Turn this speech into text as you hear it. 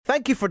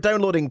Thank you for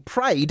downloading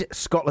Pride,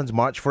 Scotland's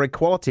March for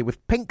Equality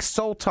with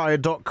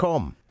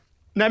pinksaltire.com.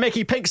 Now,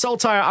 Mickey, Pink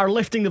Saltire are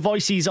lifting the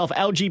voices of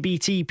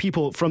LGBT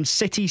people from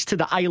cities to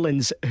the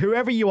islands.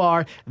 Whoever you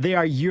are, they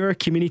are your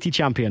community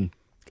champion.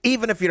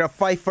 Even if you're a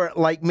fifer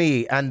like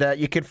me, and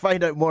you can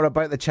find out more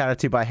about the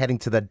charity by heading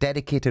to the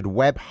dedicated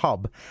web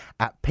hub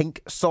at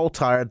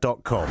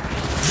pinksaltire.com.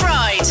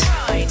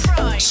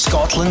 Pride.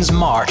 Scotland's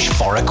March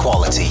for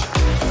Equality.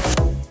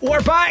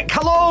 We're back.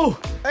 Hello.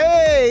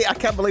 Hey, I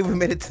can't believe we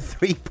made it to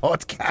 3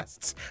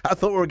 podcasts. I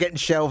thought we were getting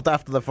shelved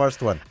after the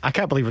first one. I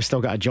can't believe we've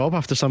still got a job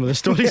after some of the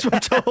stories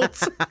we've told.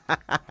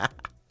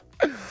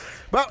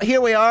 Well, here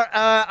we are.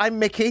 I'm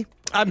Mickey.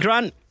 I'm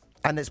Grant.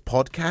 And it's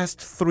podcast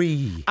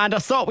 3. And I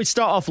thought we'd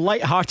start off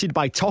light-hearted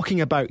by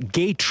talking about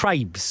gay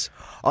tribes.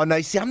 Oh,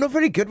 nice. See, I'm not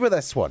very good with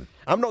this one.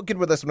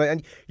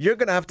 And you're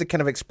going to have to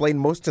kind of explain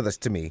most of this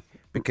to me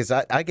because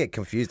I get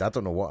confused. I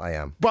don't know what I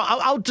am. Well,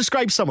 I'll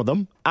describe some of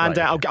them. And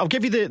Right. I'll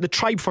give you the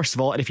tribe first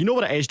of all. And if you know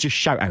what it is, just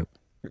shout out.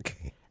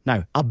 Okay.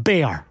 Now, a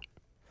bear.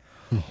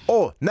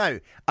 Oh, now,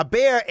 a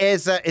bear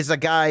is a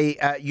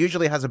guy,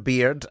 usually has a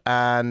beard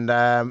and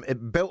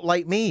it built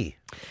like me.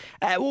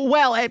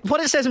 What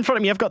it says in front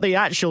of me, I've got the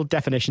actual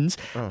definitions.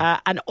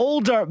 An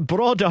older,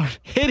 broader,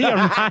 hairier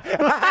man.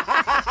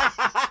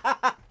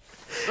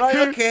 Right,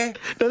 okay.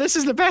 Now, this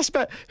is the best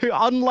bit. Who,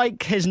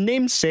 unlike his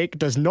namesake,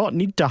 does not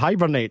need to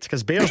hibernate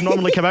because bears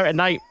normally come out at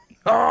night.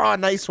 Oh,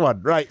 nice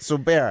one. Right, so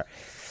bear.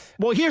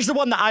 Well, here's the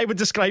one that I would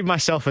describe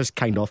myself as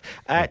kind of.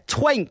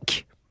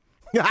 Twink.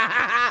 No,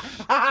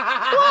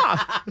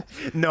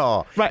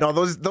 Right. no,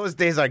 those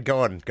days are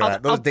gone,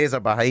 Grant. Those days are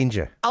behind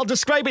you. I'll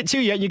describe it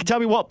to you and you can tell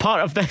me what part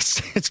of this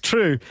is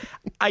true.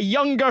 A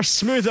younger,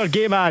 smoother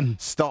gay man.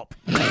 Stop.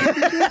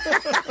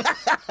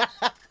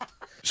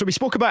 So we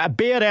spoke about a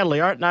bear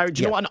earlier. Now, do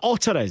you know what an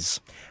otter is?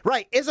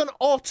 Right, is an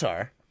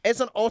otter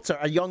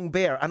a young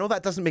bear? I know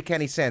that doesn't make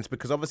any sense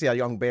because obviously a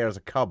young bear is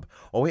a cub.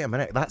 Oh, wait a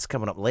minute, that's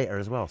coming up later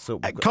as well. So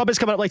Cub is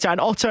coming up later. An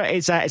otter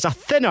is a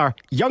thinner,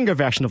 younger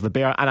version of the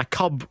bear, and a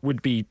cub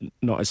would be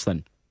not as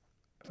thin.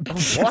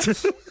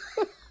 what?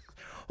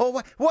 Oh,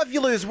 what if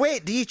you lose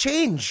weight? Do you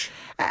change?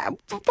 Well,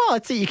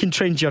 I'd say you can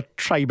change your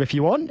tribe if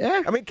you want.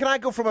 Yeah. I mean, can I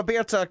go from a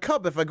bear to a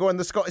cub if I go in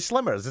the Scottish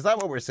Slimmers? Is that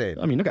what we're saying?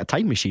 I mean, look at a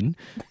time machine.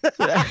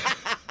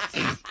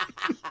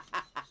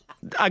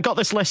 I got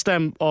this list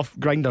off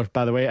Grindr,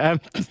 by the way.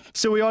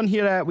 So we on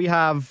here, we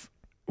have...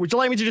 Would you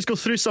like me to just go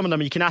through some of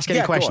them? You can ask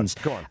any questions.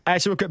 Go on.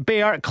 So we've got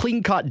bear,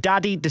 clean cut,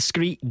 daddy,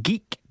 discreet,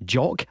 geek,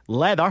 jock,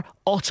 leather,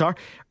 otter,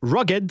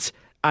 rugged,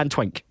 and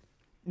twink.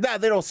 Nah,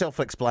 they're all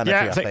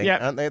self-explanatory, Yeah, I think, yeah.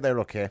 aren't they?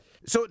 They're okay.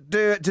 So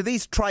do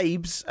these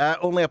tribes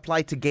only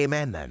apply to gay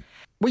men then?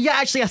 Well, yeah,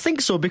 actually, I think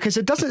so, because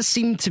it doesn't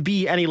seem to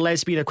be any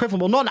lesbian equivalent.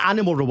 Well, not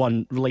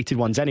animal-related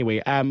ones,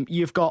 anyway.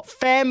 You've got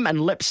femme and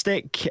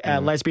lipstick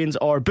lesbians,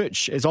 or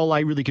butch is all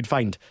I really could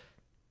find.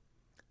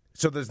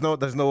 So there's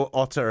no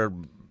otter,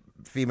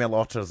 female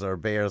otters or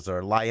bears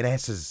or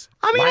lionesses.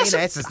 I mean,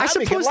 lionesses. I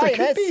suppose there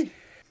could be.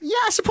 Yeah,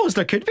 I suppose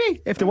there could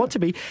be, if they want to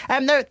be.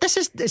 Now, this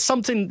is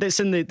something that's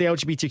in the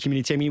LGBT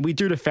community. I mean, we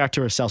do refer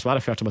to ourselves, well, I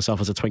refer to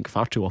myself as a twink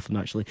far too often,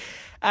 actually.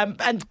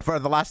 And For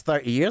the last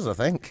 30 years, I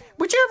think.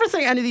 would you ever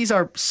think any of these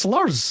are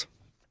slurs?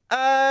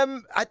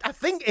 I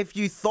think if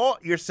you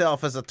thought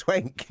yourself as a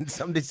twink and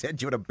somebody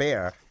said you were a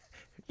bear,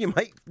 you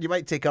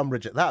might take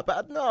umbrage at that.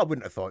 But no, I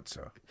wouldn't have thought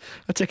so.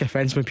 I take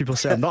offence when people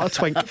say I'm not a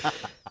twink.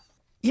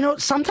 You know,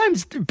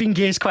 sometimes being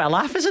gay is quite a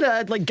laugh, isn't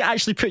it? Like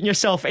actually putting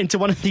yourself into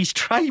one of these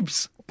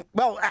tribes.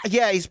 Well,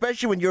 yeah,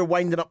 especially when you're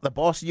winding up the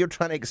boss and you're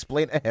trying to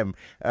explain to him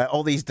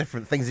all these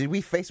different things. His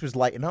wee face was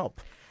lighting up.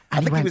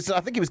 I think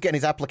he was getting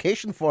his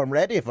application form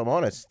ready, if I'm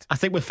honest. I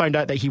think we found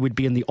out that he would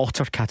be in the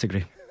otter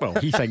category. Well,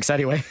 he thinks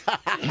anyway.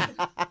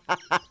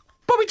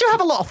 But we do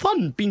have a lot of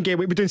fun being gay.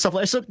 We're doing stuff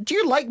like this. So do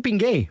you like being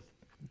gay?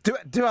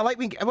 Do I like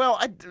being... Well,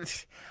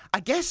 I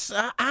guess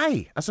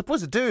I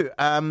suppose I do.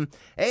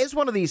 It is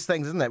one of these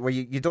things, isn't it, where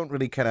you don't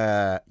really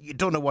you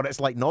don't know what it's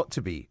like not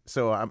to be.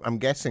 So I'm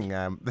guessing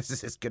this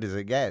is as good as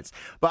it gets.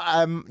 But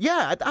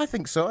yeah, I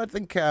think so. I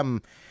think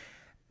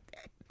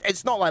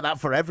it's not like that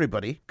for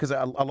everybody because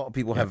a lot of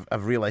people have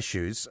real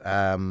issues.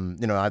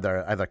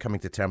 Either coming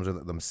to terms with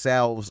it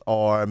themselves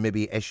or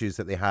maybe issues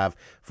that they have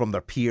from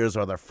their peers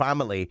or their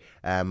family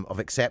of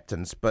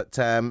acceptance. But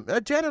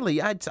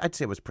generally, I'd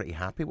say I was pretty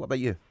happy. What about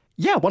you?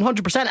 Yeah,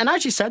 100%. And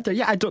as you said there,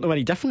 I don't know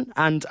any different.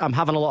 And I'm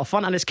having a lot of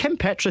fun. And as Kim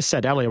Petras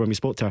said earlier when we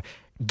spoke to her,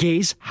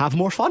 gays have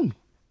more fun.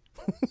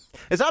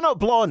 Is that not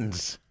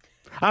blondes?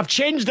 I've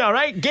changed it, all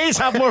right? Gays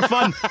have more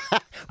fun.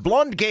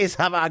 Blonde gays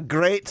have a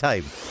great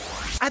time.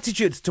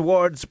 Attitudes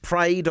towards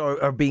pride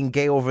or being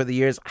gay over the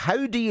years,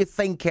 how do you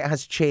think it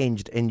has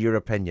changed in your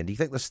opinion? Do you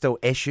think there's still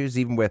issues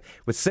even with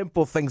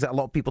simple things that a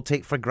lot of people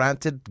take for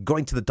granted?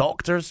 Going to the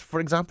doctors,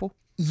 for example?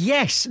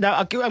 Yes. Now,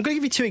 I'm going to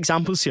give you 2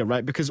 examples here,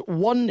 right? Because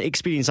one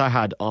experience I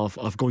had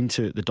of going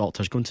to the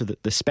doctors, going to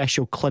the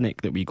special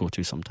clinic that we go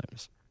to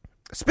sometimes.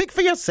 Speak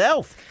for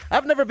yourself.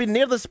 I've never been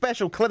near the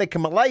special clinic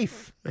in my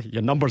life.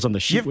 Your number's on the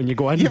sheet when you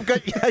go in. You've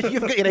got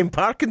your own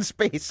parking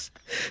space.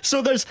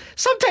 So there's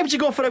sometimes you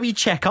go for a wee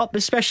check-up,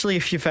 especially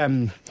if you've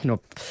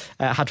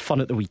had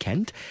fun at the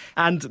weekend.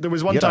 And there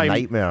was one You're time a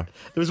nightmare.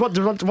 There was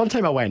one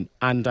time I went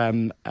and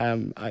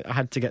I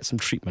had to get some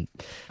treatment.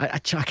 I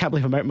can't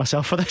believe I'm out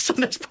myself for this on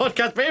this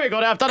podcast. But here we go.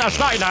 I've done it. I'm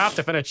starting now. I have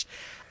to finish.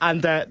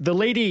 And the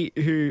lady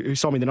who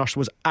saw me, the nurse,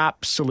 was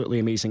absolutely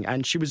amazing.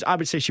 And I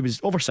would say she was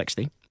over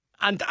 60.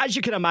 And as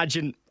you can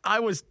imagine,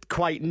 I was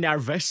quite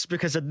nervous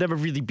because I'd never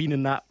really been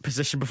in that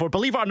position before.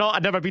 Believe it or not,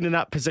 I'd never been in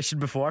that position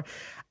before.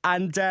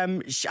 And I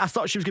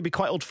thought she was going to be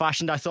quite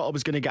old-fashioned. I thought I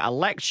was going to get a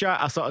lecture.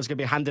 I thought I was going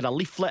to be handed a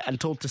leaflet and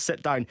told to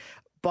sit down.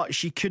 But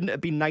she couldn't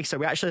have been nicer.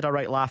 We actually had a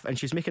right laugh, and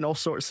she was making all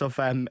sorts of,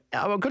 I'm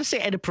going to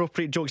say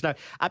inappropriate jokes now.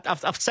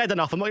 I've said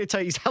enough. I'm not going to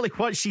tell you exactly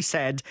what she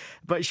said,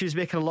 but she was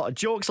making a lot of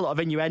jokes, a lot of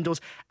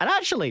innuendos, and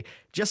actually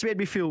just made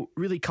me feel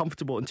really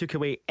comfortable and took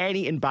away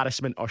any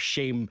embarrassment or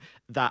shame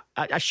that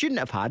I shouldn't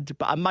have had,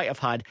 but I might have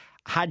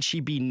had she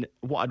been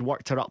what I'd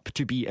worked her up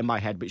to be in my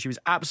head. But she was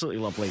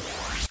absolutely lovely.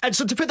 And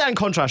so to put that in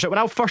contrast, when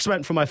I first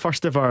went for my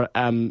first ever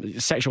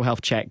sexual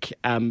health check,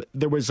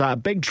 there was a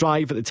big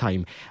drive at the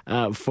time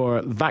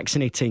for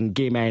vaccinating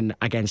gay men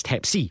against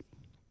Hep C.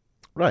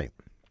 Right.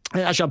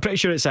 Actually, I'm pretty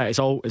sure it's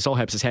all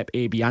Heps. It's Hep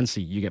A, B, and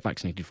C you get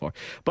vaccinated for.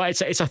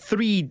 But it's a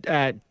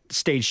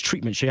 3-stage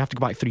treatment, so you have to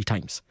go back 3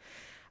 times.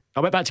 I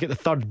went back to get the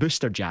 3rd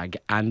booster jag,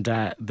 and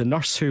the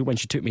nurse who, when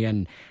she took me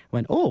in,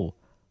 went, "Oh,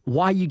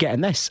 why are you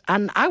getting this?"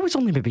 And I was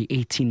only maybe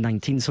 18,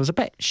 19, so I was a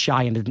bit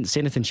shy and I didn't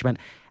say anything. She went,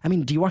 "I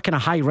mean, do you work in a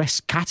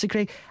high-risk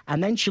category?"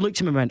 And then she looked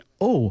at me and went,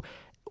 oh,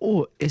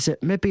 is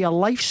it maybe a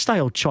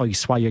lifestyle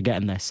choice why you're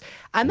getting this?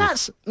 And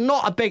that's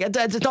not a big, it's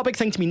not a big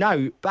thing to me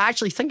now, but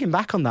actually thinking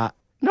back on that,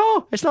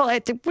 no, it's not,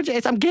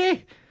 I'm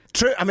gay.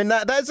 True. I mean,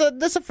 that's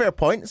a fair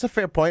point. It's a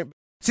fair point.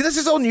 See, this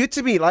is all new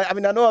to me. Like, I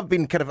mean, I know I've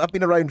been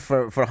around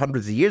for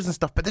hundreds of years and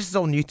stuff, but this is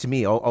all new to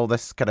me. All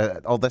this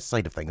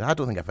side of things. I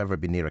don't think I've ever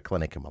been near a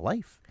clinic in my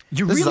life.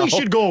 You really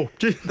should go.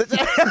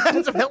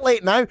 It's a bit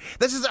late now.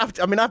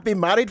 I've been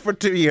married for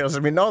 2 years. I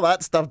mean, all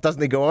that stuff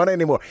doesn't go on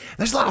anymore.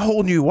 There's like a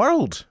whole new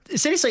world.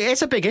 Seriously,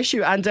 it's a big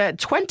issue. And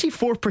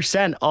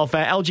 24% of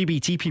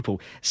LGBT people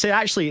say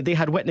actually they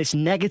had witnessed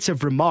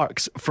negative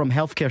remarks from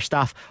healthcare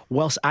staff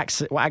whilst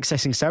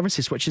accessing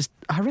services, which is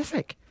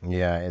horrific.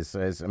 Yeah, it's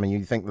I mean,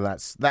 you think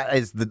that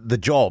is the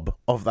job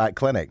of that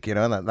clinic, you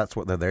know, and that's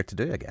what they're there to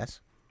do, I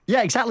guess.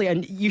 Yeah, exactly.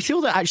 And you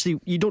feel that actually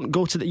you don't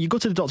go to you go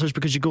to the doctors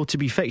because you go to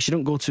be fixed. You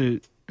don't go to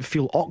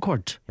feel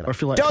awkward or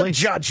feel like don't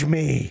judge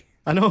me.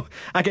 I know.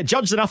 I get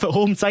judged enough at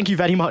home. Thank you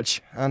very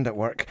much. And at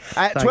work.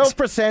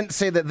 12%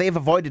 say that they've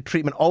avoided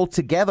treatment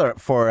altogether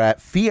for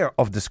fear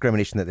of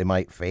discrimination that they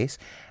might face.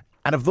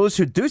 And of those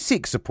who do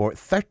seek support,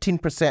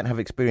 13% have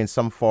experienced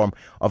some form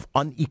of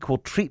unequal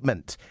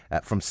treatment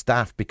from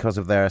staff because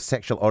of their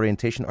sexual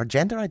orientation or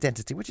gender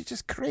identity, which is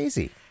just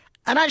crazy.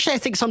 And actually, I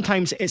think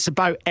sometimes it's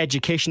about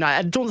education.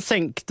 I don't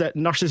think that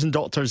nurses and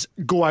doctors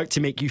go out to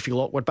make you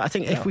feel awkward, but I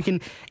think if we can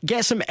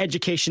get some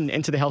education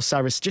into the health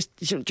service, just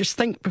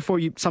think before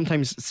you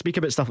sometimes speak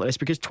about stuff like this,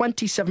 because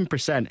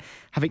 27%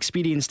 have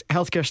experienced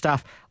healthcare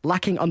staff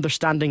lacking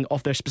understanding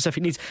of their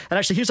specific needs. And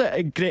actually, here's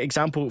a great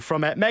example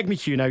from Meg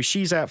McHugh. Now,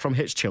 she's from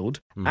Hitch Chilled,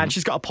 and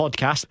she's got a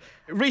podcast.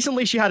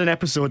 Recently, she had an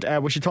episode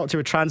where she talked to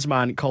a trans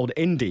man called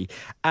Indy,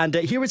 and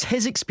here was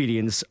his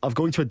experience of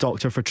going to a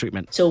doctor for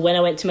treatment. So when I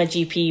went to my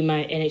GP,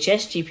 my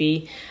NHS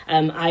GP,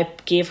 I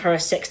gave her a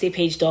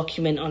 60-page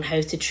document on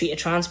how to treat a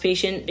trans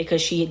patient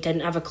because she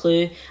didn't have a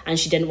clue and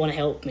she didn't want to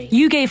help me.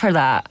 You gave her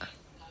that?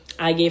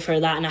 I gave her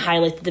that and I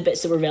highlighted the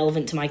bits that were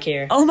relevant to my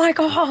care. Oh my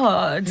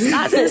God,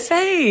 that's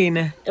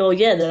insane. Well,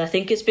 yeah, I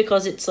think it's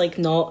because it's like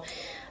not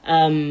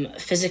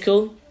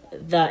physical,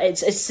 that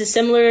it's a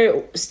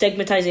similar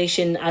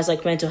stigmatization as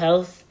like mental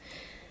health,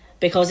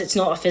 because it's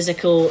not a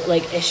physical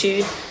like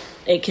issue.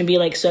 It can be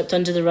like swept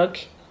under the rug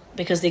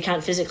because they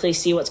can't physically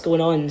see what's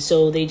going on,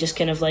 so they just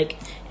kind of like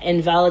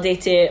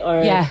invalidate it,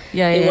 or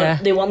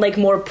they want like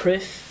more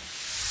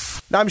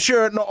proof. Now, I'm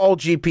sure not all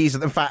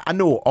GPs, in fact, I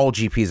know all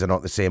GPs are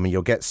not the same, and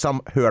you'll get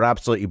some who are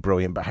absolutely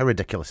brilliant, but how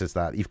ridiculous is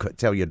that? You've got to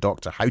tell your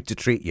doctor how to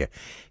treat you.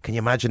 Can you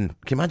imagine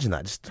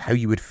that? Just how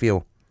you would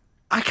feel?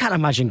 I can't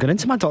imagine going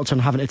into my doctor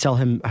and having to tell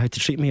him how to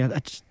treat me.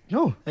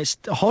 No, it's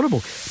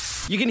horrible.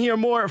 You can hear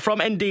more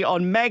from Indy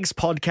on Meg's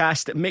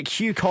podcast,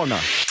 McHugh Corner.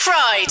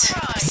 Pride,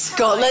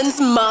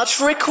 Scotland's March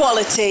for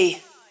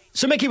Equality.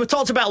 So, Mickey, we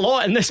talked about a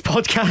lot in this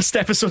podcast,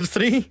 episode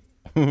 3.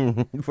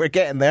 We're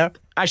getting there.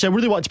 Actually, I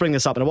really wanted to bring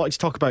this up, and I wanted to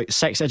talk about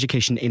sex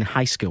education in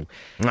high school.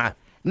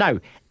 Now,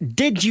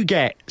 did you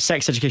get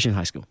sex education in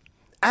high school?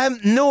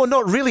 No,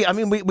 not really. I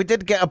mean, we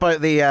did get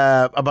about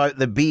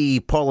the bee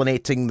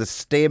pollinating the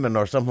stamen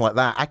or something like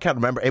that. I can't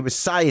remember. It was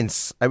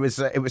science. It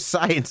was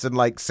science in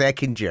like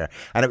second year,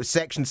 and it was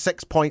section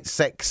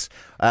 6.6.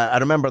 I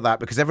remember that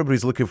because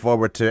everybody's looking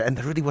forward to it, and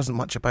there really wasn't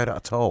much about it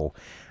at all,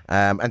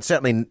 and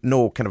certainly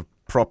no kind of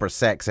proper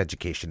sex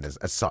education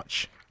as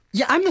such.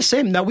 Yeah, I'm the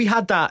same. Now, we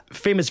had that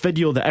famous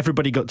video that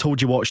everybody got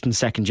told you watched in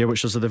second year,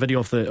 which was the video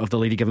of the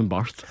lady giving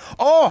birth.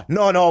 Oh,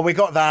 no, we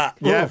got that.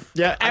 Yeah, Oof.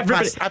 yeah. I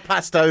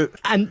passed out.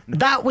 And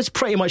that was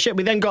pretty much it.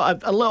 We then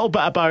got a little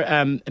bit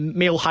about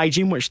male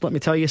hygiene, which, let me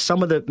tell you,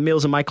 some of the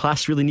males in my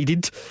class really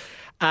needed.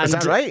 And, is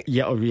that right?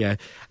 Yeah, yeah.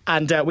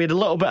 And we had a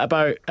little bit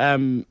about how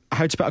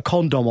to put a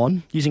condom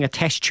on using a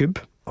test tube.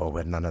 Oh,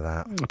 we had none of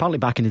that. Apparently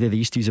back in the day they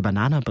used to use a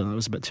banana, but that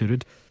was a bit too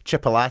rude.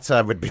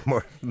 Chipolata would be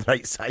more the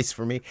right size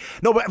for me.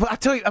 No, but I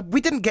tell you, we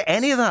didn't get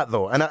any of that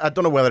though, and I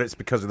don't know whether it's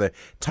because of the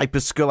type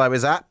of school I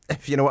was at,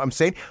 if you know what I'm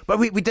saying. But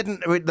we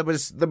didn't. There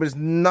was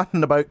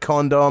nothing about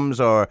condoms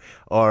or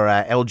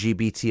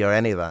LGBT or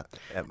any of that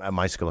at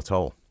my school at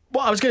all.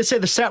 Well, I was going to say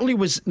there certainly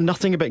was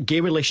nothing about gay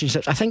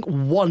relationships. I think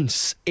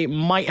once it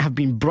might have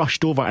been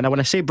brushed over, and when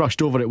I say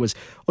brushed over, it was,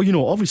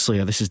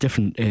 obviously this is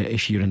different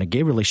if you're in a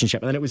gay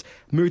relationship, and then it was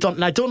moved on.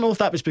 And I don't know if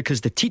that was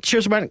because the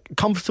teachers weren't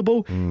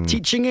comfortable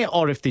teaching it,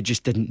 or if they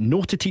just didn't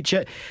know to teach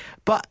it.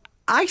 But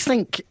I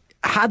think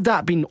had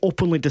that been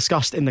openly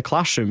discussed in the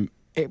classroom,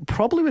 it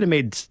probably would have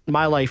made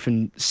my life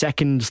in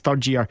second,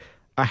 third year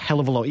a hell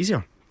of a lot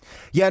easier.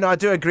 Yeah, no, I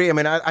do agree. I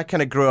mean, I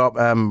kind of grew up,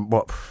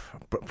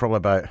 probably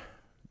about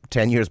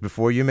 10 years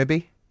before you,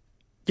 maybe?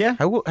 Yeah.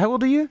 How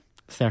old are you?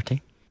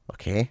 30.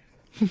 Okay.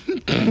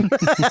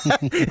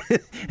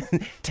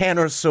 10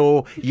 or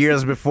so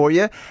years before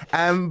you.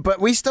 But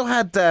we still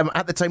had,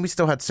 at the time, we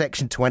still had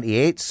Section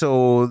 28,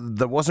 so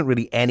there wasn't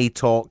really any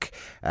talk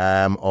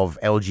of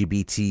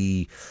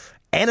LGBT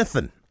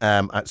anything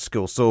at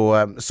school.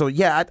 So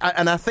yeah,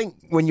 and I think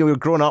when you were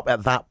growing up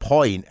at that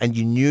point and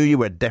you knew you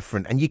were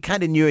different and you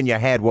kind of knew in your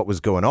head what was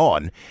going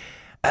on,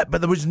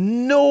 but there was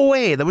no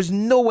way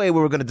we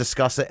were going to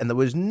discuss it, and there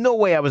was no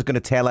way I was going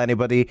to tell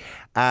anybody.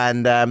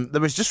 And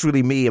there was just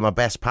really me and my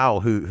best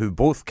pal who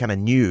both kind of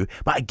knew,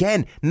 but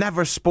again,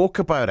 never spoke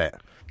about it.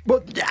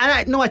 Well,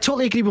 I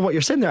totally agree with what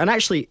you're saying there. And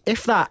actually,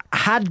 if that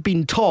had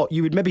been taught,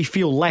 you would maybe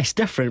feel less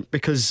different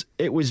because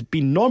it was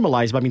being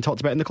normalised by being talked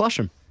about in the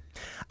classroom.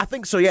 I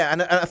think so, yeah,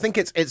 and I think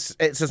it's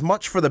as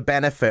much for the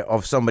benefit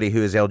of somebody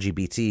who is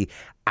LGBT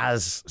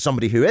as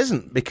somebody who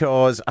isn't,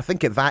 because I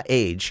think at that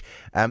age,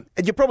 and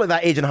you're probably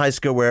that age in high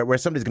school where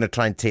somebody's going to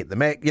try and take the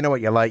mick. You know what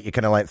you're like? You're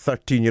kind of like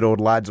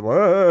 13-year-old lads,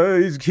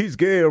 he's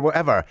gay or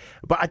whatever.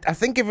 But I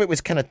think if it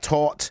was kind of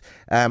taught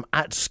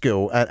at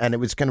school, and it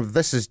was kind of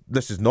this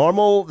is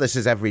normal, this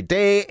is every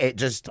day, it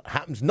just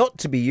happens not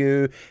to be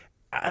you.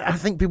 I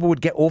think people would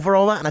get over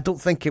all that, and I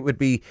don't think it would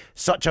be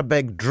such a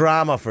big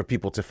drama for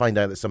people to find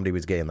out that somebody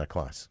was gay in their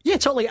class. Yeah,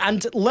 totally.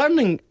 And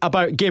learning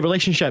about gay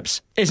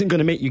relationships isn't going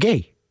to make you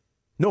gay.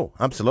 No,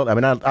 absolutely. I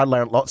mean, I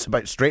learned lots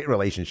about straight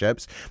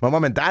relationships. My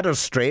mum and dad are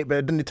straight, but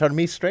it didn't turn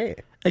me straight.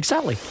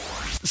 Exactly.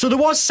 So there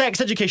was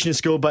sex education in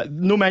school, but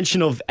no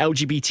mention of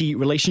LGBT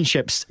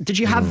relationships. Did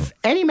you have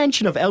any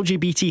mention of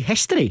LGBT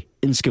history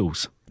in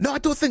schools? No, I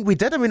don't think we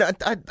did. I mean,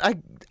 I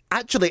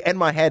actually, in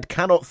my head,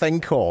 cannot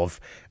think of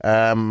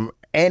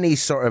any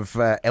sort of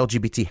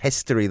LGBT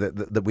history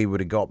that we would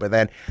have got. But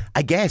then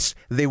I guess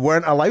they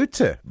weren't allowed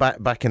to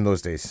back in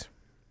those days.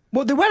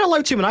 Well, they weren't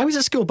allowed to when I was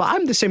at school, but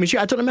I'm the same as you.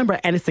 I don't remember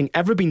anything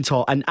ever being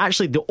taught. And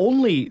actually, the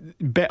only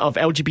bit of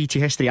LGBT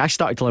history I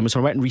started to learn was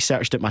when I went and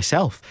researched it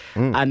myself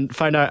and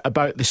found out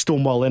about the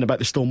Stonewall Inn, about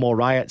the Stonewall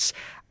riots.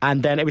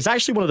 And then it was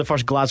actually one of the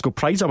first Glasgow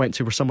Prides I went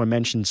to where someone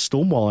mentioned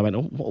Stonewall. I went,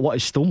 oh, what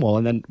is Stonewall?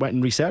 And then went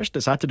and researched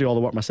it, so I had to do all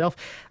the work myself.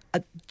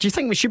 Do you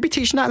think we should be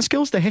teaching that in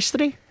schools, the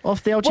history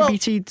of the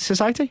LGBT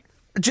society?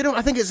 Do you know,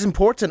 I think it's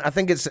important. I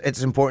think it's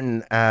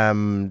important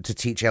to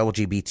teach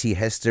LGBT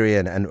history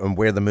and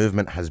where the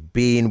movement has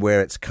been,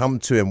 where it's come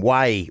to, and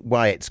why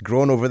it's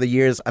grown over the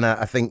years. And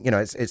I think, you know,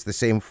 it's the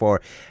same for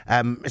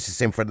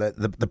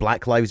the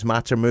Black Lives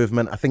Matter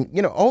movement. I think,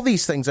 you know, all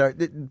these things are,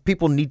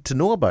 people need to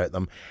know about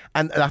them.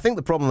 And I think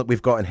the problem that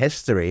we've got in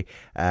history,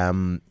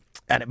 and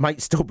it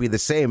might still be the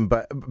same,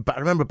 but I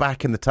remember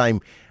back in the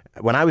time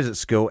when I was at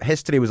school,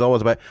 history was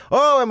always about,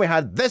 and we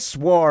had this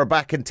war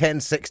back in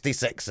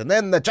 1066, and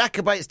then the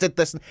Jacobites did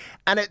this,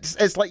 and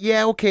it's like,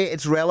 yeah, okay,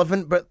 it's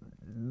relevant, but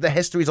the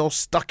history's all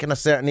stuck in a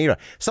certain era.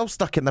 It's all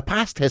stuck in the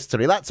past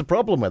history. That's the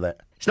problem with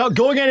it. It's not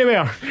going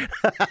anywhere.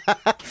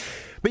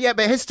 But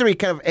history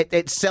kind of,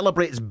 it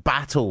celebrates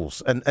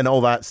battles and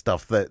all that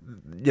stuff that,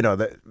 you know,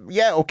 that,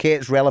 yeah, okay,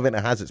 it's relevant,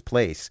 it has its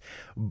place,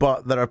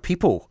 but there are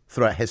people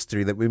throughout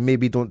history that we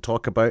maybe don't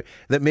talk about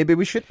that maybe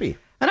we should be.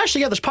 And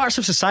actually, yeah, there's parts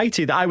of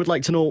society that I would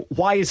like to know,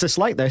 why is this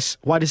like this?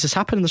 Why does this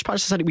happen? And there's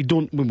parts of society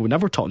we were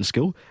never taught in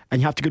school,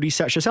 and you have to go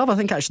research yourself. I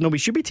think actually nobody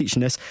should be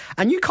teaching this.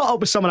 And you caught up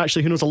with someone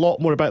actually who knows a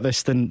lot more about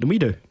this than we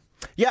do.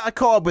 Yeah, I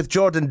caught up with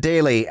Jordan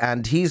Daly,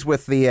 and he's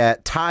with the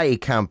TIE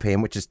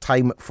campaign, which is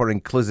Time for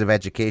Inclusive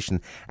Education.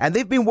 And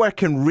they've been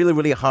working really,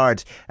 really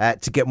hard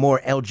to get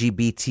more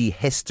LGBT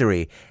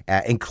history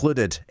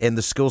included in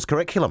the school's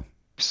curriculum.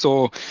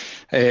 So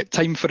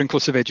Time for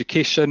Inclusive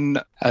Education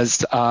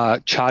is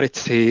a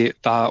charity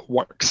that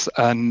works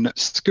in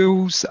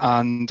schools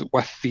and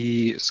with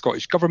the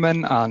Scottish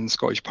Government and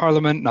Scottish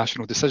Parliament,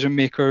 national decision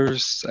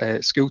makers,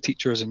 school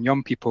teachers and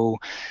young people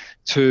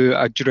to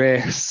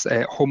address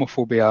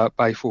homophobia,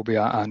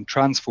 biphobia and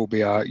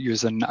transphobia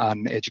using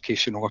an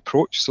educational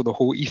approach. So the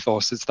whole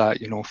ethos is that,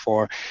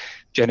 for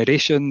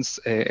generations,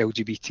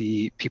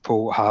 LGBT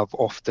people have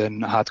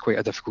often had quite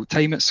a difficult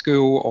time at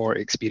school or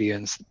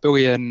experienced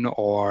bullying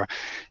or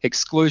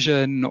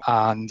exclusion.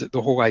 And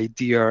the whole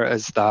idea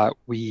is that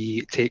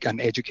we take an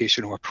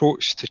educational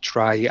approach to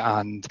try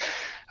and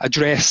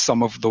address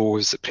some of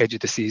those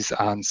prejudices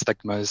and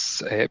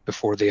stigmas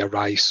before they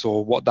arise. So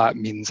what that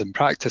means in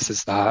practice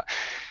is that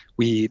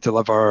we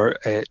deliver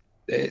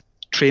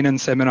training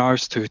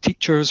seminars to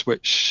teachers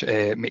which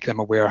make them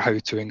aware how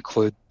to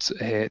include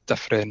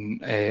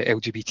different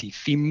LGBT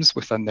themes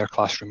within their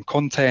classroom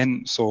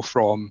content. So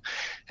from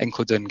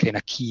including kind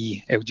of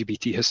key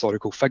LGBT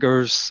historical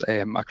figures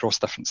across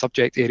different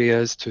subject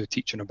areas to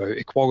teaching about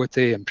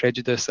equality and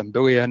prejudice and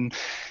bullying,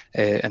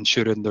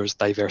 ensuring there's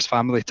diverse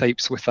family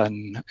types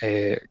within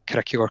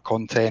curricular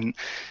content.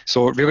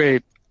 So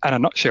really, in a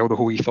nutshell, the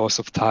whole ethos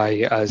of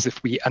TIE is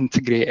if we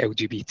integrate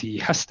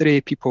LGBT history,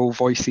 people,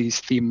 voices,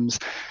 themes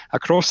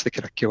across the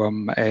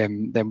curriculum,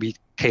 then we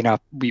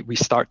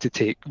start to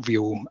take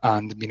real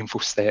and meaningful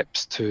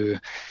steps to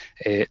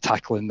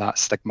tackling that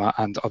stigma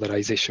and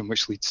otherisation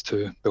which leads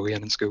to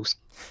bullying in schools.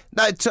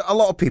 Now, to a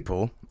lot of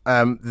people,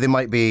 they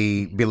might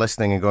be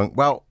listening and going,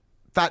 well,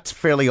 that's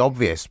fairly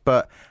obvious,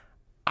 but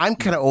I'm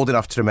kind of old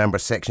enough to remember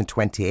Section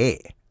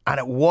 28, and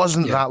it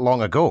wasn't that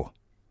long ago.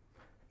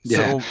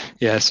 So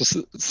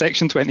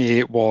Section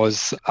 28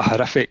 was a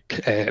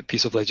horrific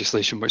piece of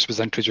legislation which was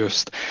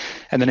introduced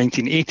in the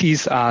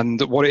 1980s,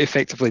 and what it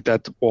effectively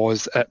did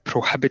was it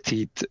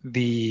prohibited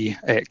the,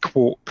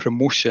 quote,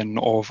 promotion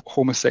of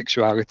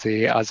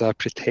homosexuality as a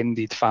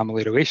pretended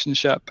family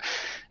relationship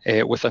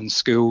within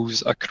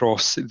schools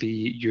across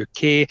the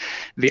UK.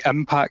 The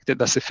impact that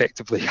this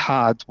effectively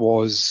had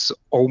was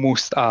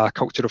almost a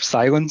culture of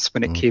silence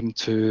when it came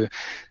to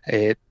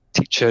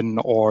teaching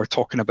or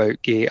talking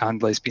about gay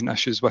and lesbian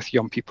issues with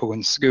young people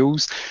in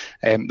schools.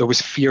 There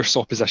was fierce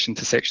opposition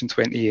to Section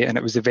 28, and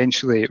it was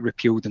eventually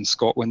repealed in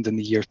Scotland in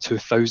the year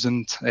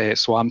 2000.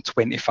 So I'm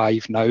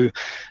 25 now.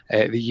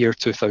 The year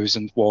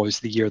 2000 was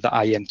the year that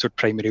I entered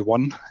primary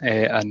one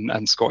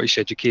in Scottish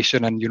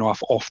education. And,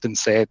 I've often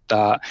said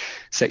that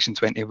Section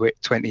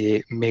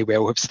 28 may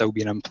well have still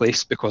been in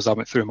place because I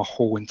went through my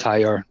whole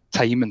entire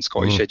time in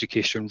Scottish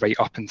education right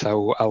up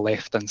until I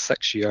left in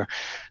sixth year,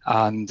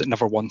 and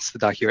never once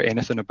did I hear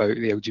anything about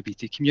the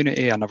LGBT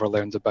community. I never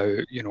learned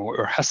about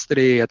our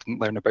history. I didn't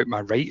learn about my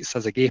rights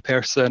as a gay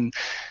person.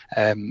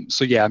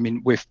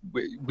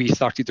 We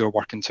started our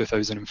work in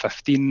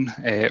 2015.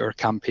 Our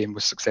campaign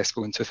was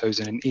successful in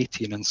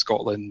 2018, and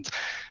Scotland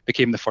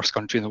became the first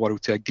country in the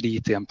world to agree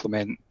to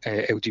implement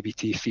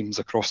LGBT themes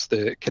across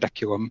the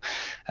curriculum.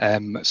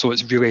 So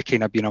it's really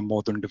kind of been a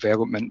modern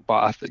development,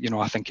 but I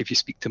think if you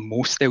speak to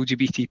most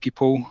LGBT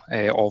people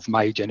of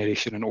my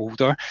generation and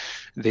older,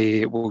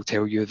 they will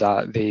tell you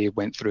that they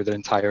went through their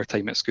entire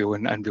time at school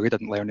and really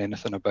didn't learn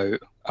anything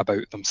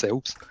about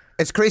themselves.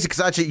 It's crazy because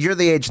actually you're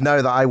the age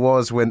now that I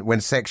was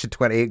when Section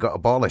 28 got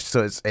abolished.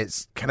 So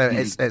it's kind of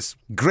it's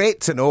great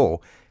to know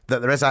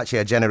that there is actually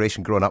a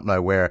generation growing up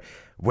now where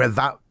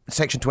that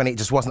Section 28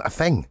 just wasn't a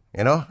thing,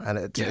 and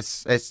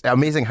it's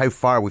amazing how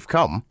far we've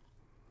come,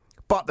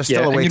 but there's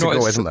still a way to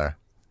go, isn't there?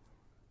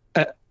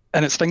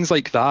 And it's things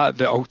like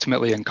that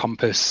ultimately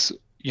encompass,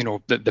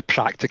 the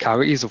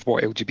practicalities of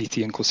what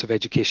LGBT inclusive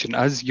education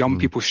is. Young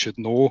people should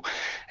know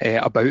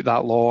about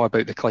that law,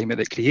 about the climate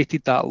that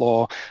created that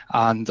law,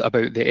 and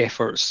about the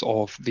efforts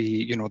of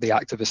the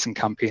activists and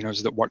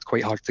campaigners that worked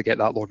quite hard to get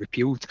that law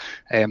repealed.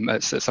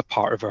 It's a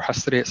part of our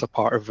history. It's a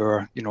part of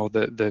our,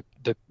 the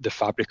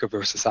fabric of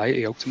our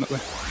society ultimately.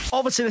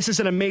 Obviously, this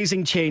is an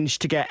amazing change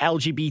to get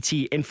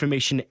LGBT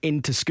information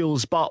into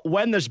schools, but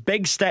when there's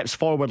big steps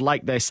forward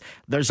like this,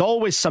 there's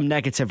always some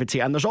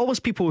negativity, and there's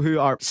always people who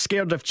are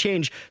scared of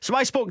change. So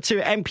I spoke to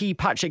MP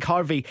Patrick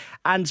Harvey,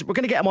 and we're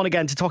going to get him on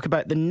again to talk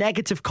about the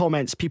negative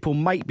comments people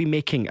might be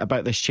making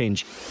about this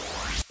change.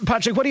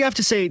 Patrick, what do you have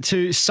to say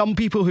to some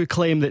people who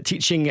claim that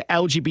teaching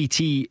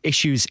LGBT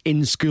issues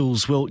in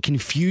schools will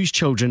confuse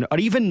children or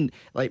even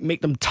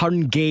make them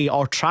turn gay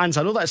or trans?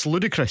 I know that's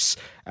ludicrous,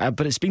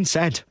 but it's been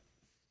said.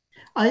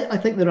 I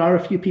think there are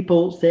a few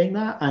people saying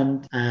that,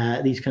 and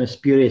these kind of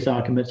spurious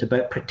arguments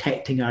about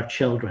protecting our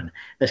children.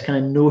 This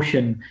kind of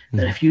notion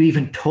that if you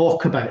even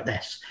talk about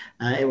this,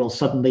 it will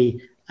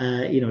suddenly,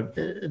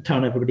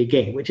 turn everybody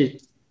gay, which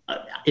is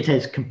it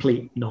is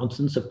complete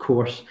nonsense, of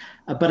course,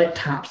 but it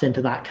taps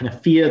into that kind of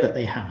fear that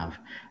they have,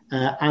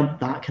 and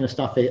that kind of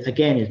stuff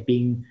again is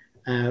being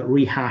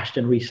rehashed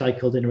and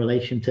recycled in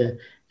relation to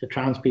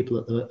trans people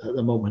at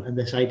the moment, and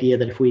this idea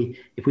that if we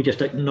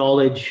just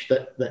acknowledge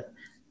that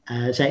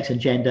sex and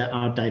gender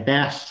are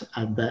diverse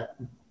and that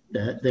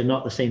they're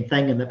not the same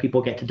thing and that people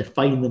get to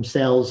define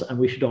themselves and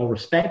we should all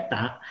respect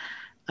that,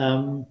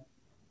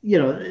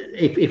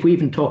 if we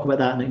even talk about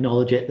that and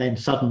acknowledge it, then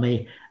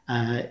suddenly,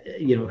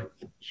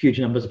 huge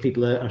numbers of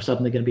people are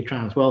suddenly going to be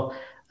trans. Well,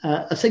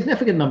 a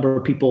significant number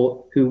of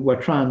people who were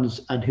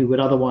trans and who would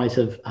otherwise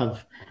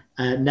have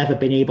never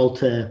been able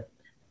to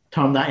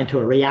turn that into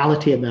a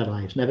reality in their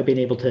lives, never been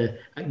able to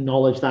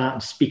acknowledge that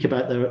and speak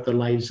about their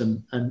lives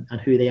and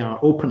who they are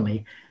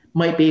openly,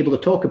 might be able to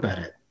talk about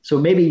it. So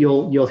maybe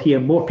you'll hear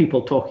more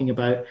people talking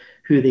about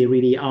who they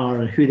really are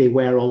and who they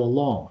were all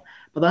along.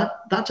 But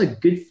that's a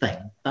good thing.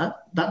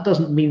 That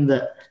doesn't mean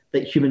that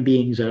human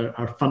beings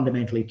are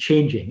fundamentally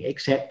changing,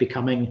 except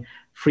becoming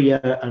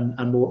freer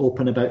and more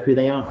open about who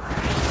they are.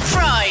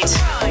 Pride.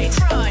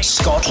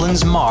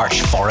 Scotland's March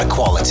for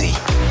Equality.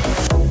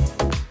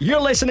 You're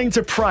listening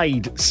to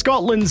Pride,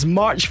 Scotland's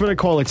March for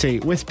Equality,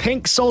 with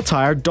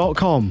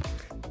pinksaltire.com.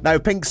 Now,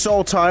 Pink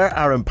Saltire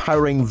are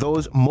empowering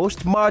those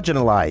most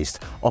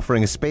marginalised,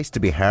 offering a space to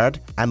be heard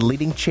and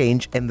leading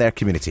change in their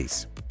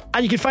communities.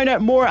 And you can find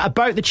out more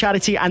about the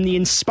charity and the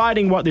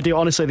inspiring work they do.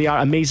 Honestly, they are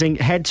amazing.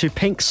 Head to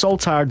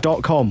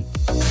pinksaltire.com.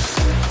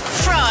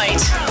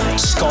 Pride.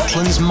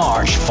 Scotland's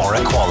March for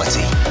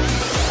Equality.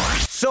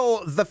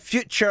 So, the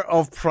future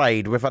of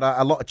Pride. We've had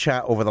a lot of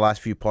chat over the last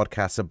few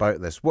podcasts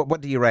about this.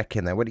 What do you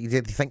reckon then? Do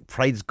you think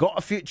Pride's got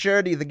a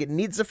future? Do you think it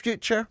needs a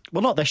future?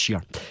 Well, not this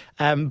year,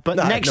 but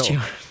next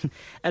year.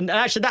 And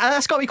actually,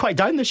 that's got me quite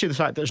down this year, the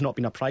fact that there's not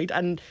been a Pride.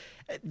 And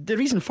the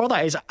reason for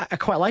that is I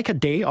quite like a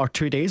day or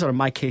 2 days, or in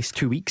my case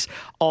 2 weeks,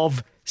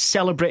 of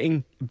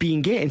celebrating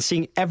being gay and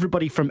seeing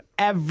everybody from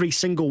every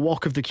single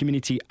walk of the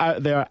community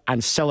out there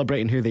and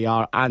celebrating who they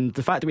are. And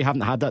the fact that we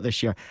haven't had that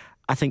this year,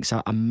 I think is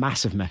a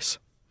massive miss.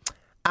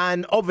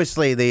 And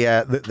obviously the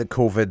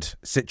COVID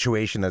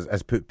situation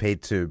has put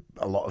paid to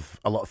a lot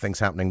of things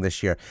happening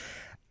this year.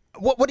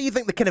 What do you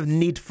think the kind of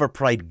need for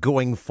Pride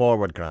going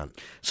forward, Grant?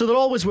 So there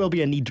always will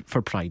be a need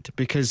for Pride,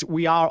 because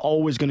we are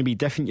always going to be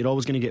different. You're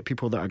always going to get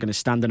people that are going to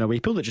stand in our way,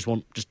 people that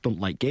just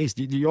don't like gays.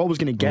 You're always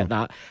going to get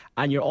that,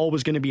 and you're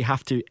always going to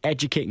have to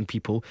educating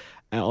people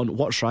on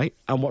what's right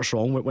and what's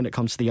wrong when it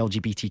comes to the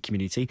LGBT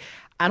community.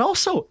 And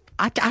also,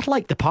 I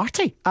like the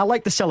party. I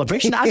like the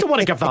celebration. I don't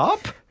want to give that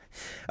up.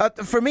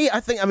 For me,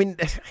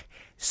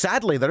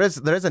 sadly, there is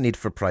a need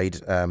for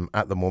Pride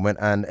at the moment.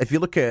 And if you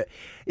look at,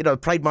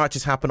 Pride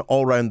marches happen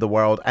all around the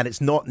world, and it's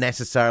not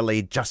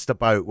necessarily just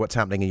about what's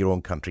happening in your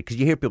own country. Because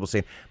you hear people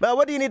saying, well,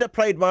 what do you need a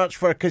Pride march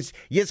for? Because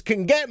you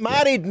can get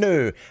married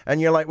now. And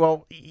you're like,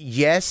 well,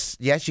 yes,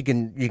 you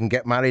can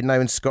get married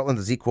now in Scotland.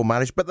 There's equal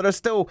marriage. But there are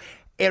still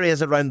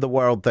areas around the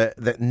world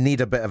that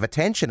need a bit of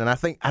attention. And I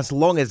think as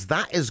long as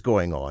that is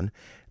going on,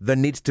 there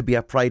needs to be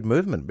a Pride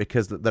movement,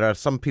 because there are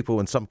some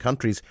people in some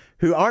countries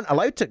who aren't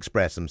allowed to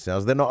express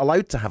themselves. They're not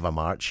allowed to have a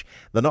march.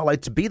 They're not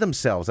allowed to be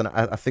themselves. And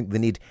I think they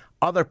need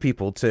other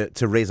people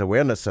to raise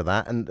awareness of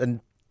that and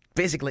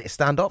basically to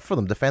stand up for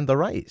them, defend their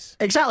rights.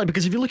 Exactly,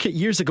 because if you look at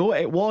years ago,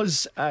 it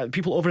was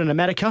people over in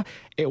America,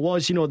 it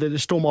was, the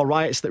Stonewall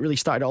riots that really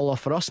started it all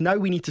off for us. Now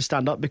we need to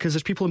stand up, because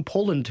there's people in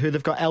Poland who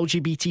they've got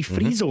LGBT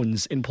free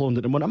zones in Poland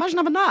at the moment. Imagine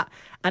having that,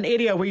 an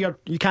area where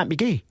you can't be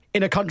gay,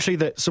 in a country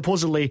that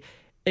supposedly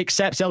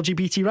accepts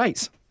LGBT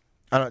rights.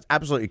 I know, it's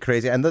absolutely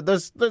crazy. And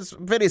there's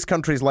various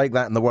countries like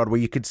that in the world where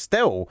you could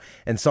still,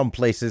 in some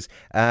places,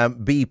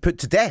 be put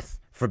to death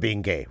for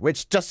being gay,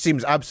 which just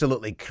seems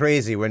absolutely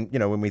crazy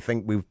when we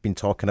think we've been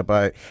talking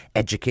about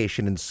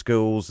education in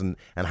schools and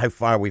how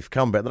far we've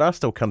come. But there are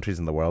still countries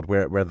in the world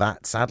where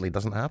that sadly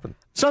doesn't happen.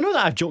 So I know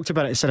that I've joked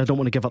about it and said I don't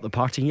want to give up the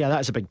party. Yeah,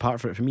 that's a big part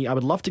for it for me. I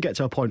would love to get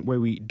to a point where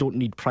we don't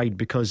need Pride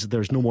because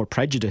there's no more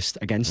prejudice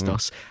against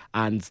us,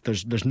 and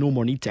there's no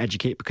more need to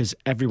educate because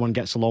everyone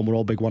gets along. We're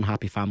all big one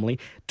happy family.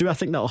 Do I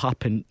think that'll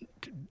happen?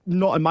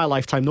 Not in my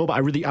lifetime, no, but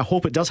I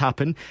hope it does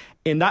happen.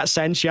 In that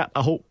sense, yeah,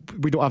 I hope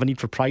we don't have a need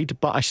for Pride,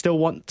 but I still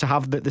want to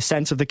have the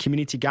sense of the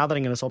community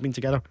gathering and us all being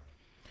together.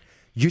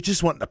 You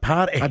just want the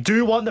party. I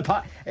do want the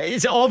party.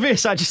 Is it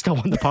obvious? I just still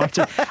want the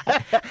party.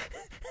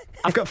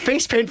 I've got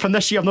face paint from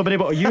this year I've not been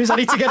able to use. I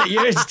need to get it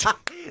used.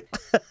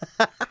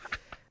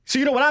 So,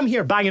 when I'm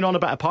here banging on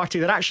about a party,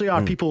 there actually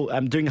are people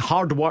doing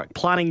hard work,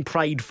 planning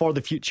Pride for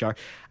the future.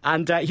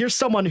 And here's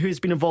someone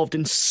who's been involved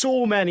in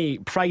so many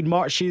Pride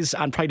marches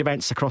and Pride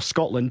events across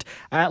Scotland.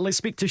 Let's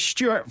speak to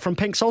Stuart from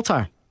Pink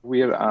Saltire.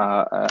 We're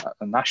a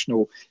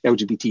national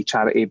LGBT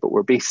charity, but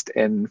we're based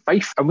in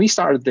Fife. And we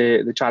started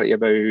the charity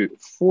about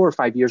 4 or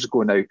 5 years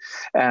ago now.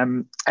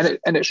 And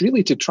it's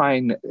really to try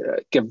and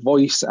give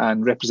voice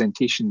and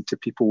representation to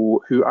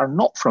people who are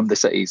not from the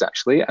cities,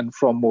 actually, and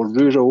from more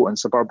rural and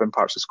suburban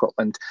parts of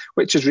Scotland,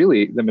 which is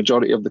really the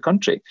majority of the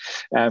country.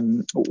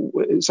 Some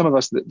of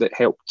us that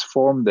helped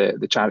form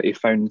the charity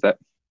found that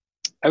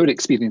our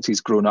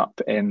experiences growing up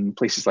in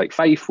places like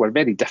Fife were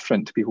very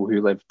different to people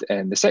who lived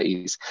in the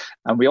cities.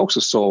 And we also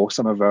saw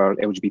some of our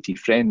LGBT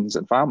friends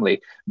and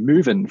family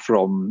moving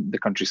from the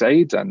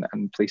countryside and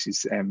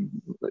places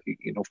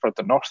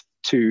further north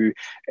to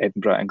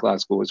Edinburgh and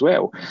Glasgow as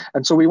well.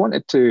 And so we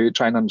wanted to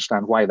try and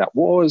understand why that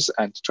was,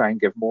 and to try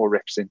and give more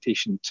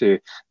representation to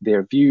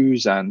their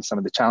views and some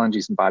of the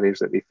challenges and barriers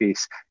that they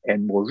face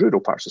in more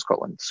rural parts of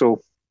Scotland.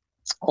 So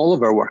all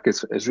of our work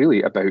is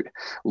really about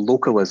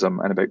localism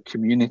and about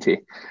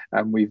community.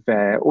 And we've,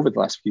 over the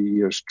last few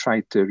years,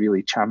 tried to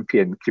really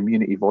champion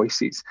community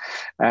voices.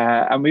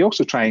 And we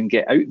also try and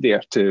get out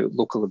there to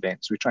local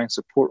events. We try and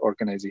support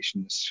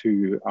organisations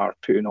who are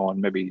putting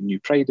on maybe new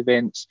Pride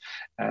events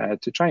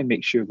to try and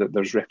make sure that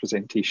there's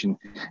representation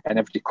in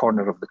every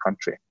corner of the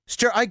country.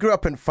 Stuart, I grew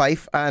up in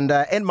Fife, and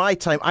in my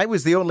time, I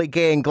was the only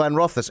gay in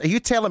Glenrothes. Are you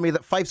telling me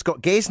that Fife's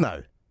got gays now?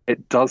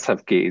 It does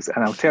have gays,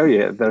 and I'll tell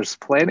you, there's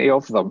plenty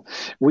of them.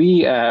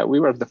 We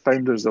were the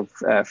founders of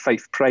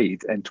Fife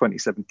Pride in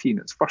 2017.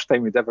 It's the first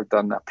time we'd ever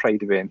done a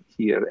Pride event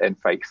here in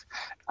Fife.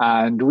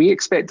 And we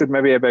expected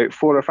maybe about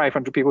 400 or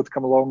 500 people to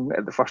come along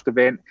at the first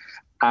event.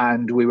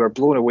 And we were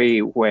blown away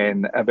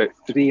when about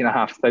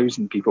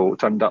 3,500 people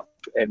turned up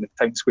in the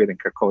town square in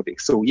Kirkcaldy.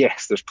 So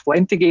yes, there's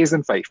plenty of gays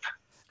in Fife.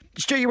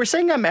 Stuart, you were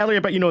saying earlier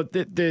about,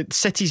 the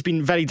city's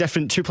been very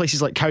different to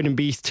places like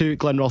Cowdenbeath to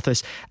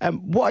Glenrothes.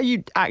 What are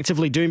you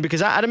actively doing?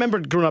 Because I remember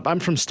growing up, I'm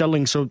from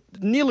Stirling, so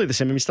nearly the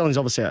same. I mean, Stirling's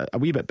obviously a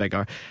wee bit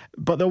bigger.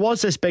 But there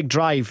was this big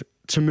drive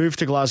to move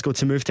to Glasgow,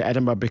 to move to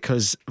Edinburgh,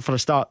 because for a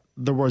start,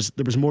 there was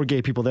more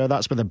gay people there.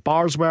 That's where the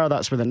bars were.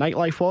 That's where the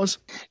nightlife was.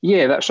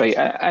 Yeah, that's right.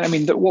 And I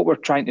mean, what we're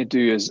trying to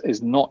do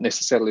is not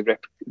necessarily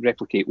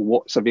replicate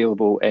what's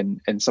available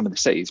in some of the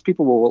cities.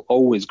 People will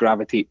always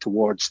gravitate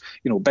towards,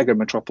 bigger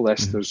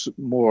metropolis.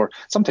 Mm-hmm.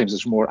 Sometimes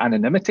there's more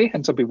anonymity,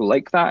 and some people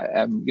like that.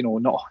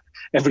 Not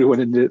everyone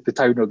in the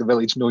town or the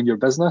village knowing your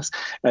business.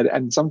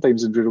 And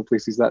sometimes in rural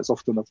places, that's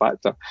often a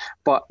factor.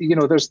 But,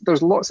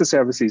 there's lots of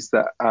services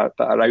that are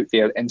out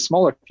there in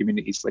smaller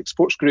communities, like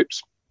sports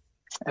groups.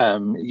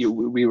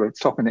 We were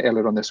talking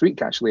earlier on this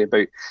week actually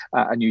about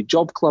a new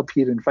job club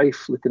here in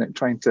Fife, looking at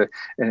trying to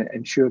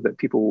ensure that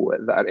people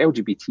that are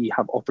LGBT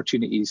have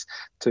opportunities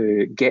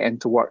to get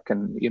into work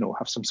and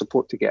have some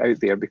support to get out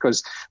there,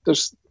 because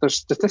there's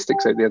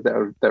statistics out there that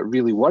are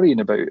really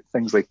worrying about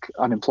things like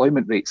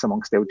unemployment rates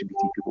amongst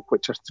LGBT people,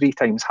 which are 3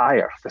 times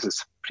higher. This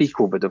is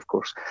pre-COVID, of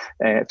course,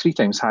 3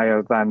 times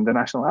higher than the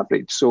national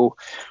average. So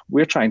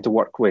we're trying to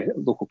work with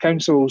local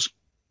councils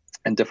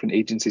and different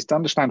agencies to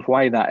understand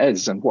why that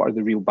is and what are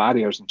the real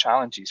barriers and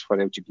challenges for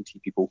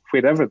LGBT people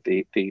wherever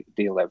they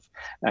live,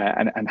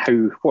 and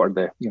what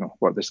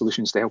are the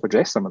solutions to help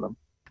address some of them.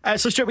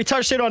 So Stuart, we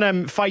touched there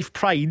on Fife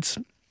Prides.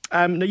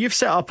 Now you've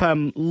set up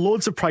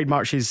loads of Pride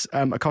marches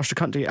across the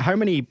country. How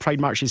many Pride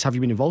marches have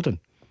you been involved in?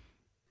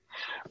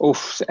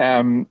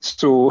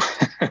 So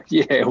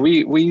yeah,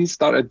 we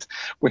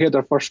had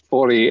our first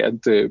foray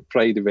into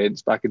Pride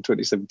events back in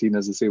 2017,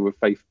 as I say, with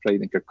Fife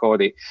Pride in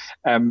Kirkcaldy.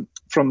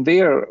 From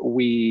there,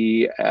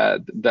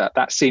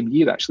 that same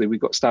year actually, we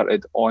got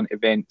started on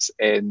events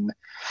in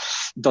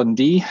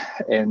Dundee,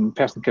 in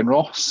Perth and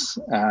Kinross.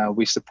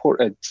 We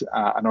supported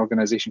an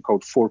organisation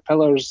called 4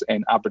 Pillars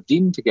in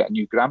Aberdeen to get a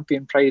new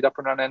Grampian Pride up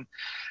and running.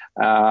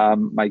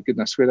 My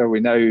goodness, where are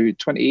we now?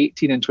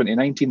 2018 and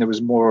 2019, there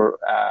was more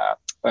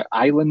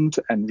island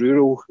and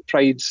rural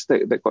prides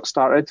that got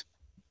started.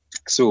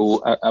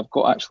 So I've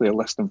got actually a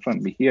list in front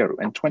of me here.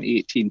 In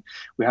 2018,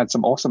 we had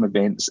some awesome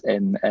events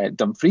in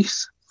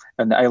Dumfries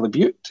and the Isle of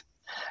Bute.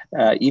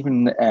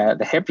 Even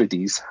the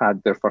Hebrides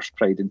had their first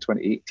Pride in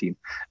 2018.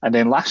 And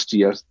then last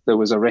year, there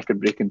was a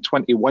record-breaking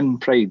 21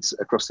 Prides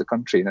across the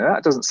country. Now,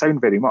 that doesn't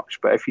sound very much,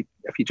 but if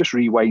you just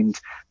rewind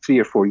 3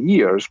 or 4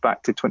 years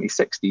back to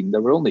 2016,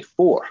 there were only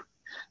 4.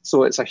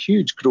 So it's a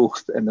huge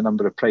growth in the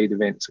number of Pride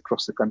events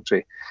across the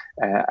country.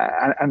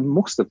 And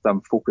most of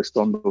them focused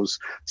on those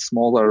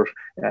smaller,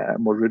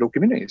 more rural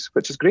communities,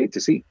 which is great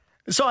to see.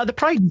 So are the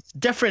Prides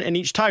different in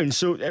each town?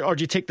 Or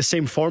do you take the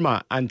same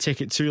format and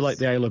take it to like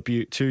the Isle of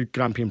Bute, to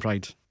Grampian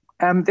Pride?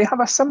 They have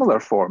a similar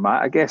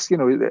format. I guess,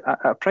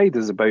 a Pride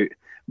is about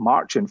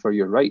marching for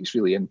your rights,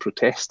 really, and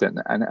protesting.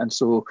 And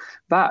so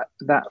that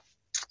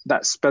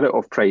spirit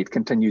of pride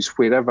continues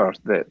wherever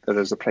there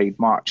is a Pride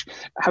march.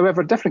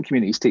 However, different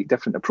communities take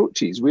different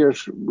approaches.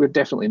 We're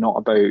definitely not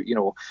about,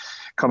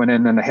 coming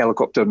in a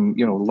helicopter and,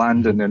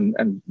 landing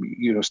and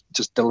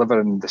just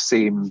delivering the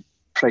same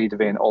Pride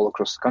event all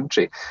across the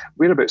country.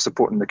 We're about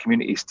supporting the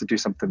communities to do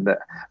something that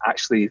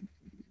actually,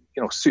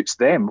 suits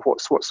them,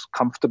 what's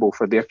comfortable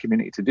for their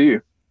community to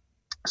do.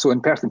 So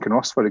in Perth and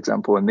Kinross, for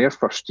example, in their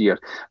first year,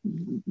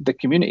 the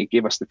community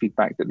gave us the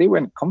feedback that they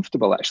weren't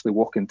comfortable actually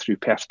walking through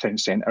Perth town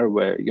centre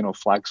with,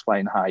 flags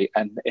flying high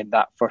in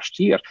that first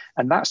year.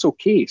 And that's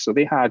okay. So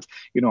they had,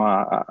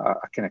 a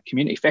kind of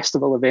community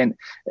festival event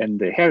in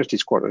the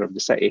heritage quarter of the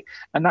city.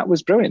 And that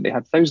was brilliant. They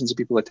had thousands of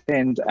people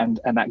attend, and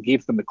that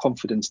gave them the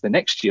confidence the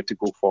next year to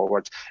go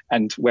forward.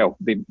 And, well,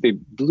 they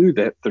blew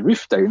the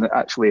roof down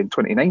actually in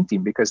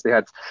 2019 because they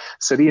had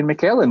Sir Ian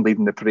McKellen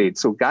leading the parade.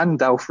 So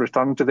Gandalf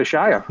returned to the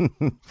Shire.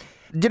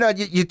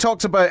 You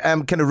talked about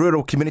kind of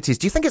rural communities.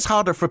 Do you think it's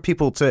harder for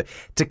people to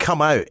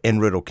come out in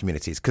rural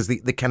communities because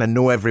they kind of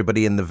know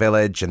everybody in the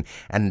village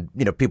and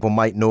people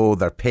might know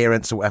their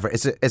parents or whatever?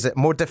 Is it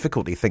more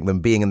difficult, do you think, than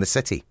being in the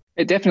city?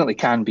 It definitely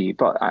can be,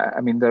 but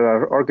I mean, there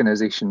are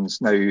organisations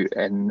now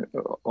in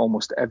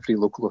almost every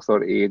local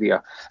authority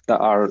area that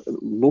are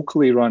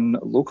locally run,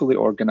 locally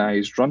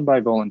organised, run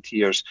by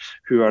volunteers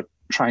who are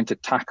trying to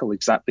tackle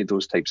exactly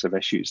those types of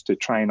issues, to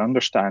try and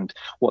understand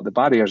what the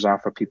barriers are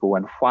for people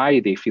and why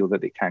they feel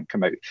that they can't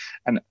come out.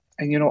 And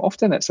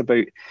often it's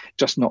about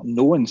just not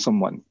knowing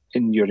someone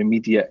in your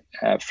immediate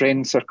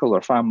friend circle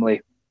or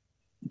family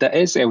that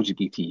is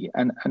LGBT,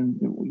 and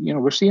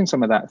we're seeing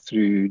some of that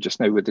through just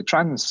now with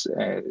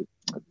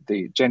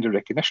the gender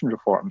recognition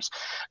reforms,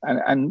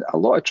 and a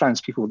lot of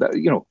trans people that,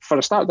 for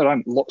a start, there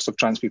aren't lots of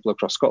trans people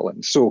across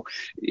Scotland. So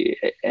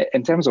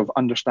in terms of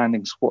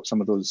understanding what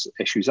some of those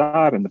issues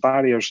are and the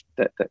barriers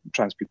that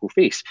trans people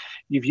face,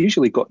 you've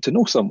usually got to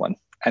know someone.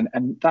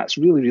 And that's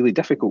really, really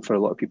difficult for a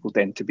lot of people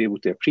then to be able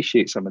to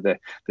appreciate some of the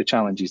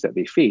challenges that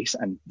they face,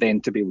 and then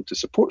to be able to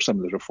support some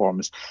of the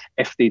reforms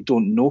if they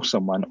don't know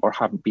someone or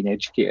haven't been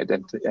educated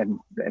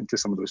into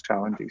some of those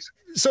challenges.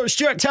 So,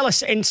 Stuart, tell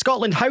us, in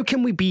Scotland, how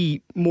can we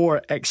be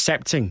more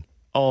accepting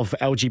of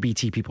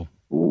LGBT people?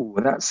 Oh,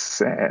 that's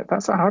a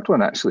hard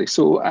one, actually.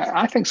 So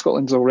I think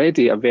Scotland's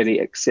already a very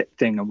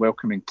accepting and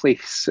welcoming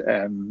place.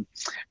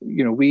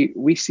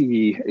 We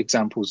see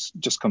examples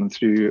just coming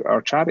through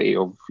our charity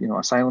of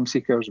asylum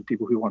seekers and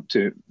people who want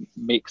to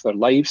make their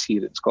lives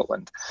here in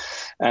Scotland.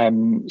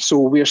 So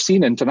we're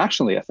seen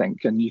internationally, I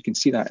think, and you can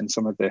see that in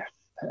some of the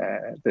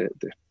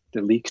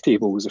league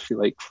tables, if you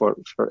like, for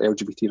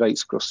LGBT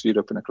rights across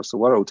Europe and across the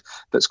world,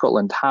 that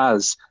Scotland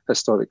has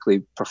historically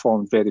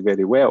performed very,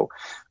 very well.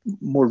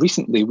 More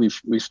recently,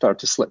 we've started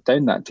to slip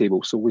down that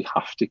table, so we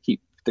have to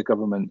keep the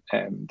government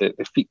the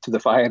feet to the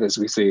fire, as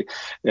we say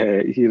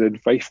here in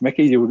Fife.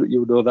 Mickey,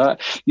 you'll know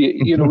that.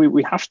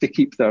 We have to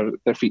keep their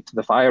feet to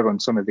the fire on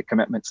some of the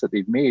commitments that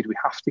they've made. We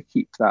have to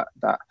keep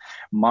that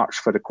march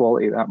for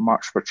equality, that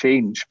march for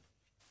change.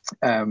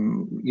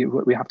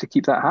 We have to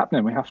keep that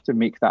happening. We have to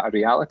make that a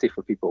reality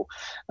for people.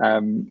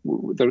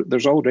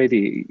 There's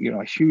already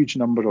a huge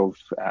number of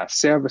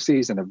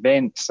services and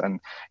events and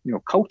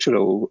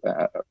cultural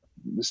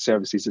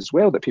services as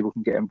well that people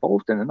can get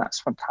involved in, and that's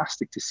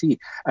fantastic to see.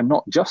 And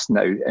not just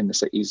now in the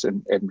cities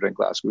in Edinburgh and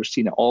Glasgow, we're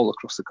seeing it all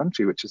across the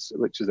country, which is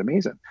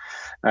amazing.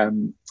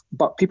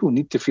 But people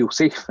need to feel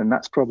safe, and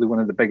that's probably one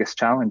of the biggest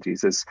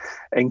challenges: is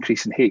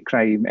increase in hate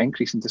crime,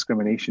 increase in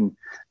discrimination.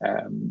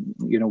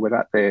 We're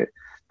at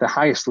the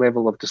highest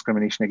level of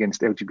discrimination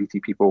against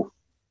LGBT people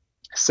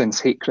since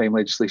hate crime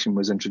legislation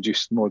was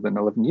introduced more than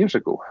 11 years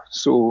ago.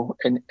 So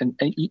in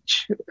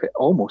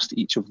almost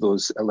each of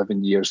those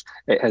 11 years,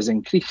 it has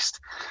increased.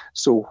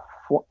 So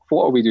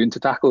what are we doing to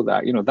tackle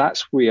that?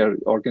 That's where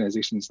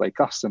organisations like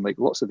us and like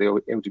lots of the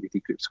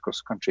LGBT groups across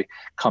the country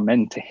come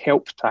in to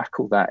help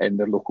tackle that in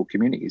their local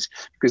communities,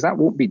 because that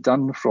won't be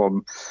done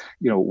from,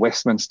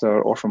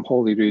 Westminster or from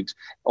Holyrood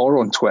or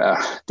on Twitter.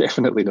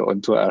 Definitely not on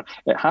Twitter.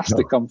 It has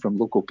to come from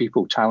local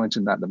people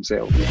challenging that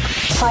themselves.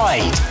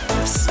 Pride.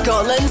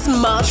 Scotland's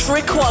March for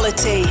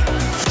Equality.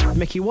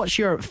 Mickey, what's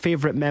your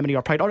favourite memory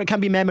or pride? Or it can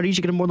be memories,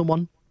 you can have more than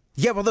one.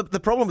 Yeah, well, the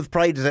problem with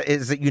Pride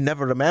is that you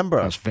never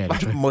remember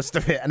most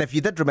of it. And if you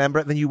did remember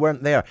it, then you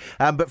weren't there.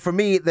 But for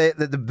me,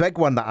 the big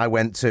one that I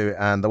went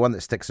to, and the one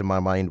that sticks in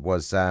my mind,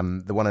 was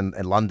the one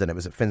in London. It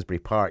was at Finsbury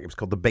Park. It was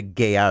called the Big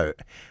Gay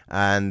Out.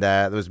 And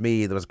there was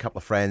me, there was a couple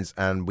of friends,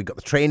 and we got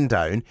the train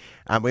down,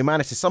 and we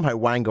managed to somehow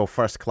wangle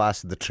first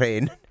class of the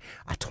train.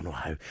 I don't know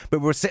how, but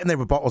we were sitting there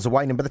with bottles of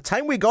wine, and by the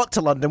time we got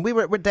to London,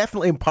 we're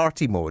definitely in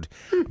party mode.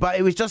 But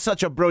it was just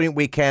such a brilliant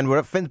weekend. We're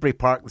at Finsbury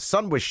Park, the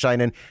sun was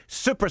shining,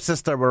 Super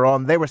Sister were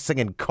on, they were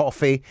singing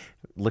Coffee,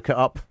 look it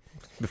up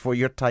before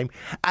your time,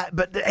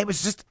 but it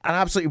was just an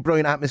absolutely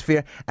brilliant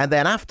atmosphere. And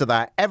then after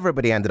that,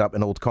 everybody ended up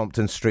in Old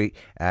Compton Street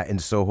in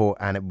Soho,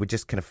 and we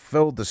just kind of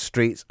filled the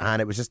streets,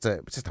 and it was just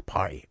a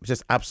party. It was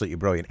just absolutely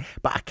brilliant.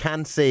 But I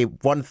can say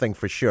one thing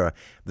for sure: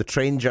 the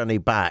train journey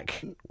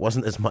back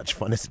wasn't as much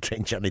fun as the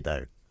train journey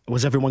down.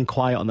 Was everyone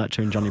quiet on that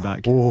train journey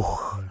back?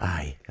 Oh,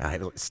 aye.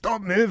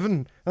 Stop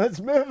moving!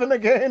 It's moving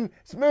again!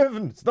 It's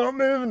moving! Stop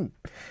moving!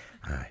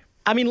 Aye.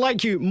 I mean,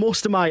 like you,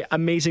 most of my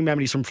amazing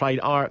memories from Pride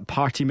are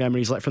party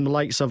memories, like from the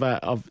likes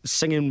of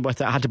singing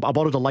with it. I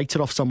borrowed a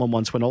lighter off someone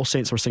once when All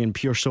Saints were singing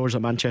Pure Swords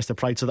at Manchester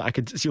Pride so that I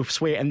could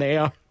sway it in the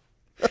air.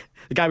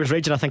 The guy was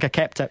raging, I think I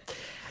kept it.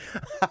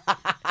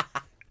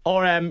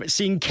 Or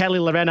seeing Kelly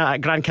Lorena at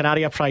Gran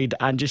Canaria Pride,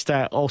 and just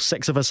all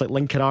six of us like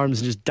linking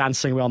arms and just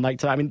dancing away all night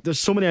to that. I mean, there's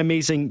so many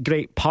amazing,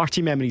 great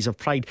party memories of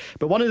Pride.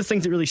 But one of the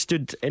things that really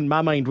stood in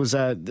my mind was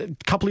a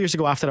couple of years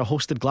ago after I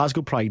hosted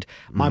Glasgow Pride,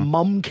 my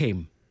mum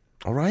came.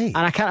 All right. And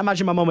I can't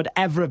imagine my mum would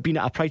ever have been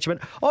at a Pride. She went,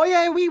 oh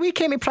yeah, we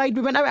came to Pride,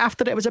 we went out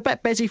after it, it was a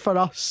bit busy for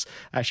us.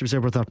 She was there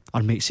with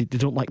our mates. They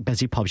don't like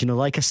busy pubs,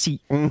 like a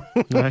seat.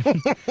 Right?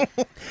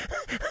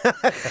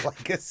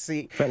 Like a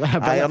seat. You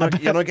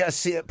don't get a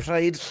seat at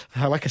Pride.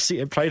 I like a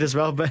seat at Pride as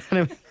well, but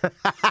anyway.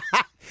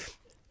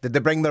 Did they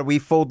bring their wee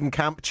folding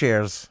camp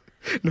chairs?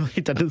 No,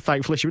 they didn't,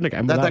 thankfully. She wouldn't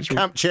get in They with had that. their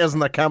camp chairs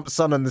and their camp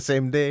sun on the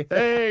same day.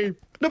 Hey.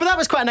 No, but that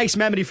was quite a nice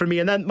memory for me.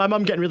 And then my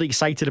mum getting really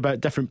excited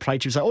about different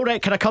Pride. She was like, all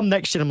right, can I come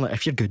next year? I'm like,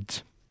 if you're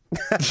good.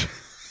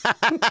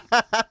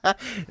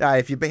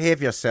 If you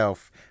behave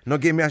yourself, no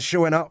give me a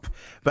showing up.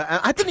 But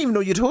I didn't even know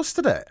you'd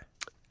hosted it.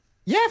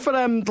 Yeah, for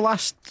the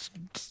last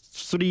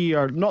 3,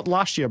 or not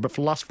last year, but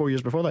for the last 4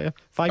 years before that, yeah.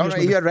 5 years.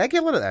 Right, you're a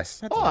regular at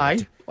this.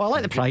 Aye. Well, I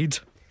like the pride.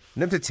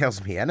 Nobody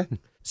tells me anything.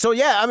 So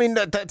yeah, I mean,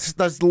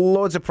 there's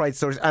loads of pride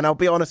stories, and I'll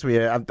be honest with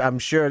you, I'm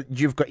sure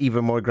you've got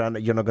even more, Grant,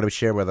 that you're not going to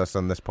share with us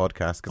on this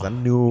podcast, because I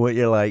know what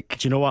you're like.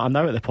 Do you know what? I'm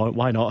now at the point,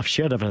 why not? I've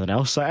shared everything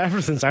else, so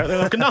everything's out there.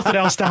 I've got nothing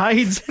else to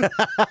hide.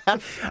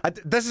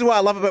 This is what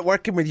I love about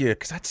working with you,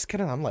 because I just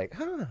kind of, I'm like,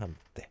 I'm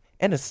the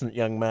innocent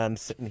young man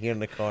sitting here in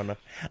the corner.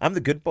 I'm the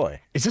good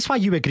boy. Is this why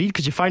you agreed?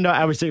 Because you found out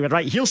I was doing it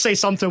right. He'll say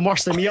something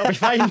worse than me, it'll be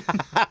fine.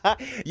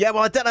 Yeah,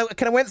 well, I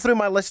kind of went through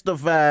my list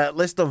of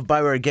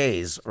Bauer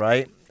gays,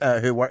 right,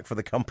 who work for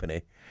the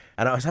company.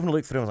 And I was having a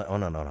look through and I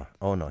was like,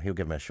 oh no, he'll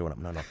give me a show up.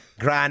 No.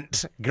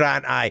 Grant,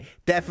 aye.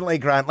 Definitely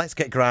Grant. Let's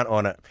get Grant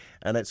on it.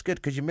 And it's good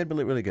because you made me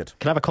look really good.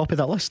 Can I have a copy of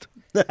that list?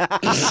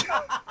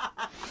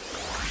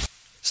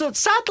 So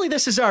sadly,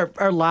 this is our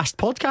last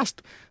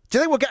podcast. Do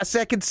you think we'll get a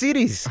second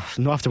series?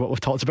 Not after what we've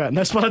talked about in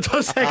this one, I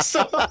don't think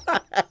so.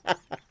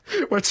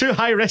 We're too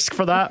high risk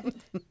for that.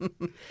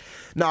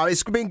 No,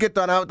 it's been good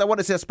done. I want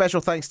to say a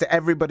special thanks to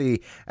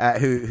everybody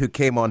who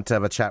came on to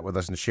have a chat with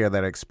us and share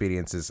their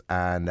experiences.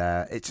 And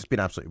it's just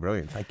been absolutely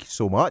brilliant. Thank you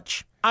so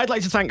much. I'd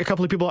like to thank a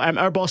couple of people.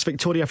 Our boss,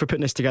 Victoria, for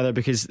putting this together,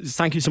 because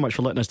thank you so much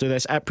for letting us do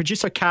this.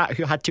 Producer Kat,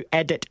 who had to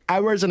edit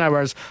hours and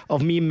hours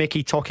of me and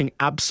Mickey talking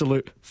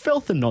absolute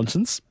filth and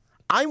nonsense.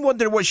 I'm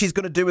wondering what she's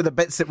going to do with the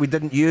bits that we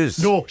didn't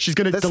use. No, she's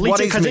going to delete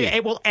it because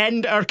it will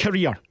end our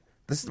career.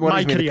 This is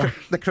my career.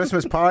 The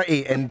Christmas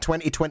party in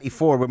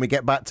 2024, when we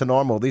get back to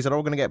normal, these are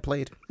all going to get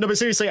played. No, but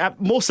seriously,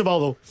 most of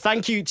all, though,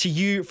 thank you to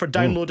you for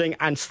downloading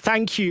and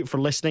thank you for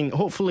listening.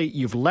 Hopefully,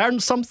 you've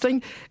learned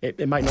something.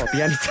 It might not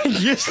be anything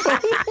useful.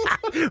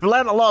 We've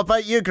learned a lot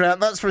about you, Grant,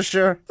 that's for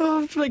sure.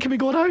 Oh, can we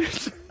go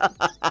out?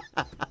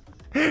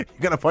 You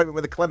got an appointment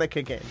with the clinic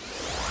again.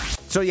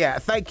 So yeah,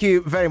 thank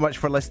you very much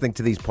for listening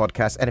to these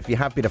podcasts, and if you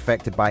have been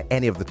affected by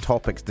any of the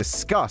topics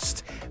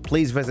discussed,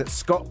 please visit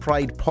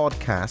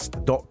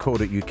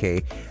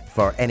scottpridepodcast.co.uk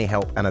for any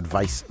help and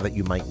advice that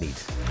you might need.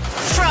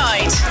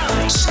 Pride.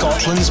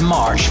 Scotland's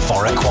March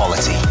for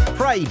Equality.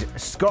 Pride,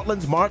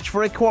 Scotland's March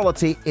for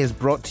Equality, is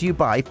brought to you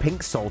by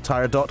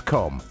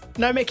pinksaltire.com.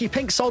 Now, Mickey,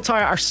 Pink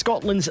Saltire are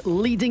Scotland's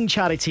leading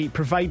charity,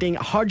 providing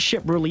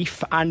hardship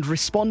relief and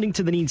responding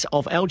to the needs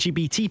of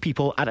LGBT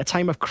people at a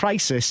time of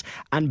crisis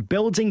and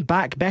building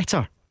back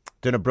better.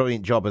 Doing a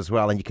brilliant job as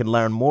well, and you can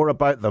learn more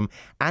about them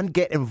and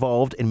get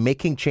involved in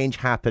making change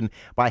happen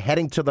by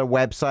heading to their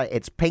website.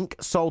 It's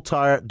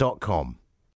pinksaltire.com.